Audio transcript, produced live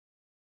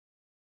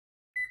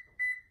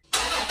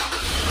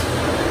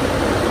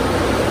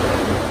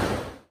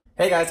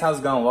Hey guys, how's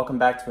it going? Welcome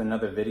back to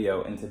another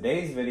video. In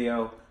today's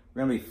video,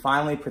 we're going to be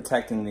finally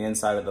protecting the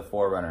inside of the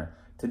 4Runner.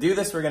 To do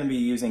this, we're going to be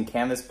using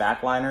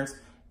Canvasback liners,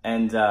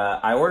 and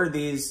I ordered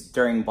these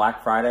during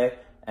Black Friday,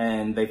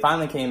 and they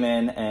finally came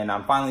in, and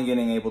I'm finally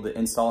getting able to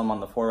install them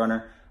on the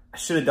 4Runner. I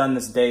should have done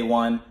this day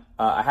one.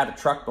 I had a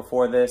truck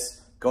before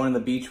this. Going to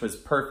the beach was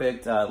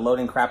perfect.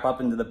 Loading crap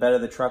up into the bed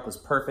of the truck was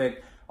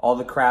perfect. All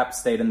the crap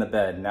stayed in the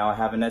bed. Now I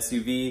have an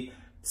SUV.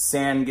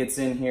 Sand gets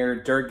in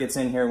here, dirt gets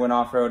in here when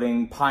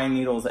off-roading, pine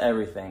needles,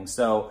 everything.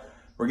 So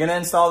we're gonna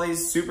install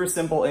these, super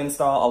simple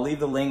install. I'll leave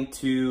the link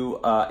to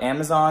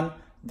Amazon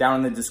down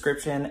in the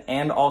description,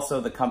 and also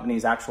the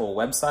company's actual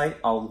website.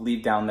 I'll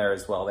leave down there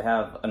as well. They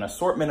have an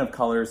assortment of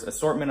colors,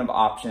 assortment of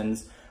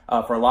options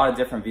for a lot of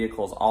different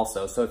vehicles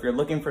also. So if you're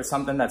looking for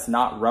something that's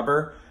not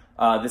rubber,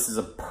 this is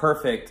a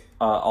perfect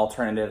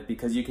alternative,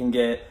 because you can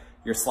get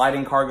your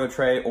sliding cargo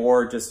tray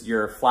or just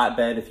your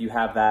flatbed if you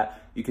have that.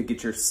 You could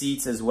get your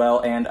seats as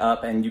well and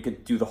up, and you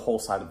could do the whole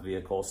side of the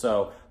vehicle.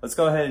 So let's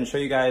go ahead and show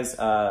you guys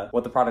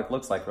what the product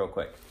looks like real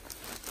quick.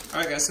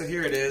 All right guys, so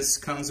here it is.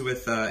 Comes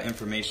with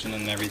information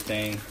and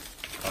everything,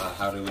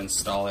 how to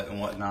install it and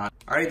whatnot.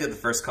 I already did the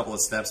first couple of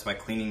steps by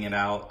cleaning it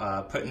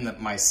out, putting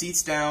my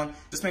seats down.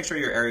 Just make sure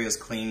your area is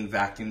clean,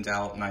 vacuumed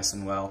out nice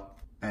and well.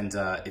 And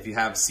if you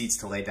have seats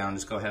to lay down,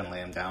 just go ahead and lay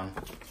them down.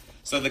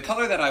 So the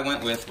color that I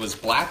went with was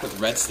black with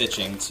red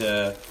stitching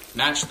to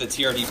match the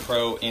TRD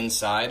Pro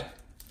inside.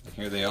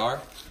 Here they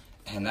are,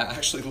 and that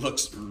actually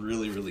looks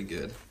really, really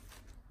good.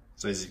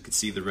 So as you can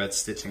see, the red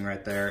stitching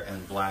right there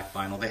and black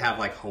vinyl. They have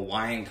like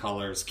Hawaiian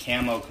colors,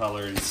 camo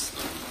colors.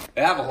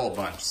 They have a whole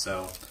bunch,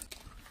 so.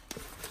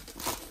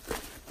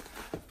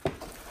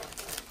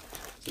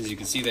 As you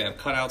can see, they have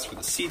cutouts for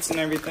the seats and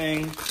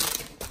everything.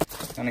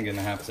 Kind of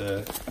gonna have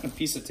to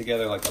piece it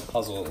together like a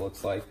puzzle, it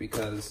looks like,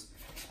 because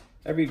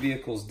every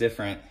vehicle's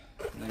different.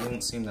 And they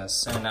didn't seem to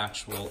send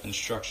actual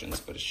instructions,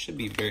 but it should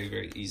be very,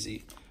 very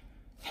easy.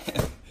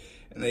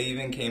 And they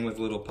even came with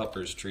little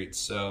puppers treats,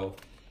 so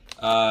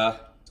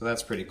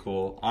that's pretty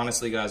cool.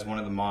 Honestly, guys, one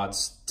of the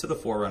mods to the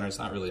 4Runner, it's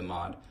not really a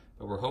mod,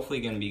 but we're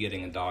hopefully going to be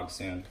getting a dog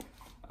soon.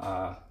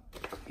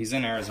 He's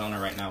in Arizona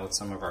right now with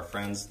some of our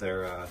friends.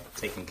 They're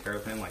taking care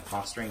of him, like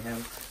fostering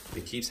him. But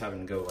he keeps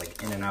having to go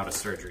like in and out of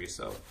surgery,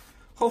 so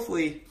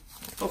hopefully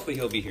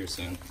he'll be here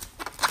soon.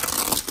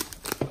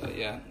 But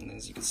yeah, and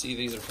as you can see,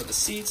 these are for the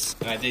seats.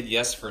 And I did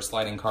yes for a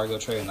sliding cargo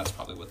tray, and that's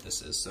probably what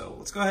this is. So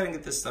let's go ahead and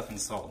get this stuff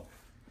installed.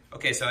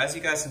 Okay, so as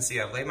you guys can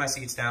see, I've laid my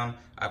seats down,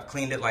 I've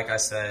cleaned it like I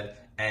said,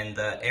 and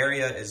the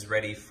area is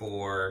ready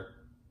for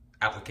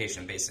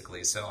application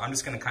basically. So I'm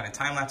just gonna kind of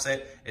time lapse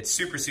it. It's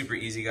super, super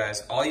easy,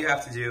 guys. All you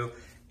have to do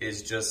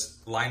is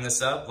just line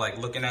this up, like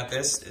looking at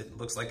this, it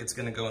looks like it's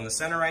gonna go in the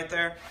center right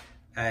there.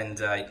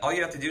 And all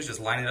you have to do is just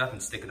line it up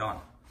and stick it on.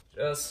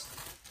 Just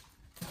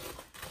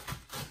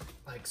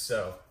like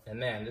so. And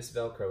man, this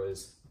Velcro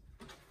is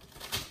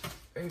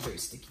very, very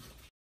sticky.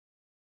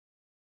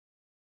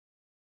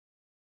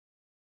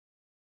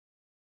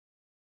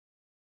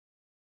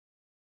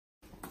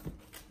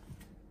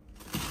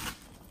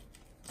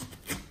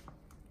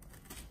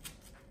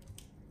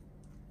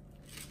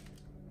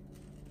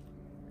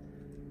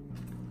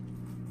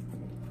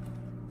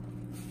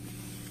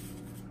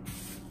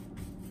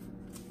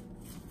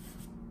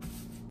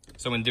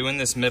 So when doing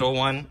this middle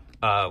one,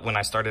 when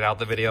I started out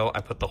the video,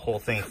 I put the whole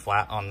thing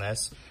flat on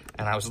this,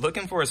 and I was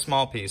looking for a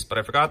small piece, but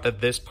I forgot that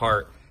this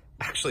part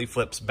actually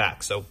flips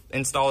back. So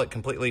install it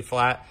completely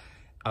flat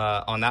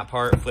on that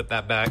part, flip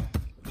that back,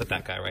 put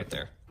that guy right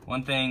there.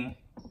 One thing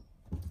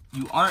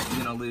you aren't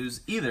gonna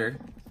lose either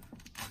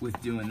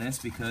with doing this,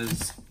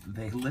 because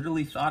they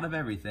literally thought of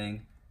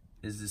everything,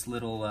 is this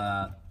little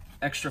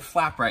extra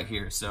flap right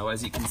here. So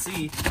as you can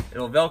see,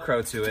 it'll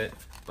Velcro to it,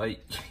 but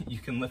you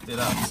can lift it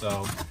up.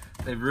 So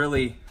they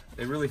really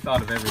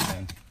thought of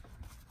everything,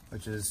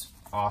 which is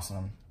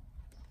awesome.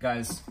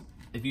 Guys,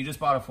 if you just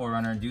bought a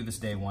 4Runner, do this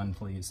day one,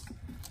 please,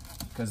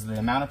 because the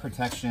amount of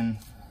protection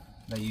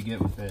that you get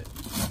with it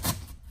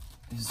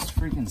is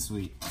freaking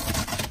sweet.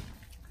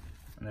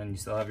 And then you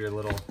still have your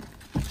little,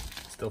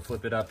 still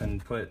flip it up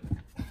and put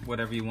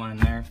whatever you want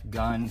in there,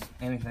 gun,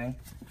 anything.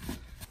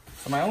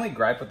 So my only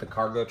gripe with the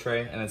cargo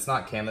tray, and it's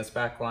not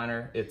Canvasback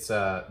liner, it's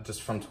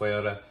just from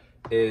Toyota,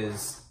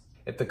 is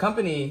if the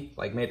company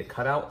like made a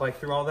cutout like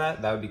through all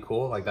that, that would be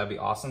cool, like that'd be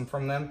awesome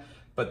from them.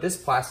 But this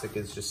plastic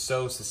is just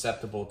so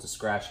susceptible to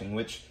scratching,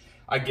 which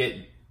I get,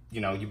 you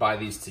know, you buy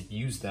these to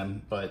use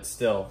them, but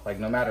still, like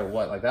no matter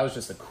what, like that was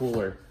just a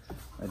cooler.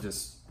 I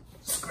just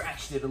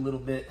scratched it a little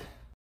bit.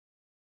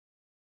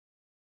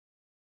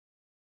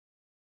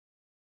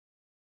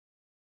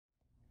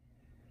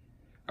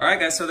 All right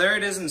guys, so there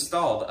it is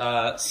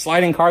installed.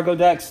 Sliding cargo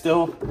deck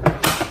still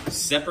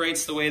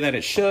separates the way that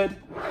it should.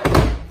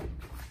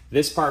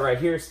 This part right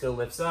here still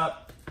lifts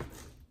up.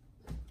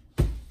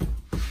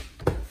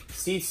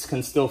 Seats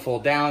can still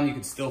fold down. You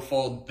can still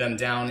fold them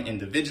down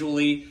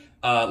individually.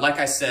 Like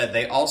I said,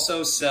 they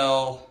also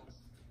sell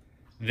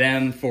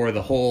them for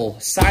the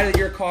whole side of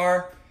your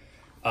car.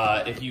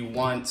 If you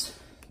want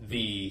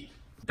the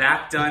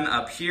back done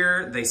up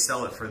here, they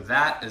sell it for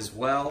that as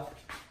well.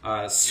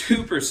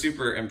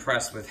 Super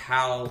impressed with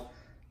how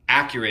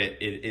accurate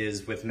it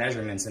is with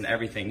measurements and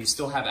everything. You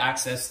still have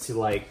access to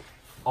like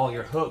all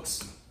your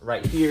hooks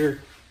right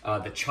here.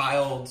 The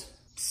child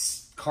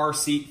car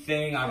seat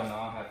thing, I don't know,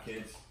 I don't have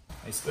kids.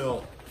 They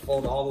still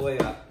fold all the way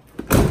up.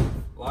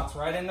 Locks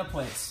right into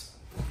place.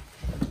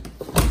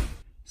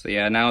 So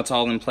yeah, now it's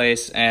all in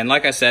place. And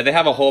like I said, they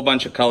have a whole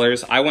bunch of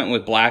colors. I went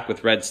with black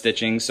with red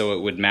stitching so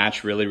it would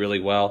match really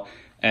well.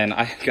 And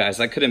guys,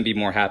 I couldn't be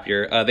more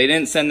happier. They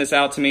didn't send this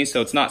out to me,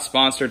 so it's not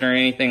sponsored or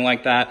anything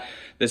like that.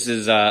 This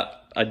is a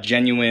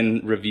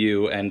genuine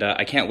review, and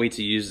I can't wait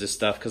to use this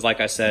stuff because like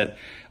I said,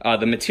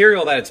 the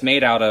material that it's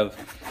made out of,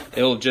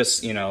 it'll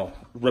just, you know,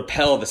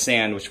 repel the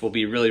sand, which will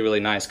be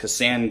really nice because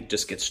sand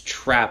just gets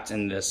trapped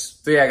in this.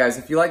 So yeah, guys,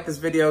 if you like this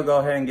video, go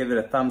ahead and give it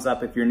a thumbs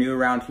up. If you're new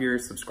around here,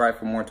 subscribe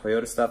for more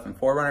Toyota stuff and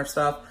 4Runner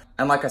stuff.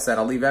 And like I said,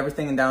 I'll leave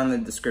everything down in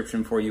the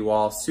description for you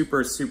all.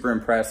 Super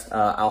impressed.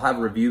 I'll have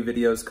review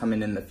videos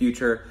coming in the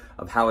future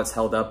of how it's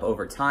held up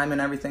over time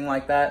and everything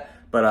like that.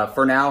 But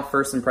for now,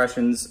 first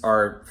impressions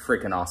are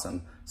freaking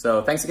awesome.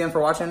 So thanks again for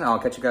watching. I'll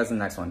catch you guys in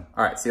the next one.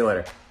 All right, see you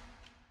later.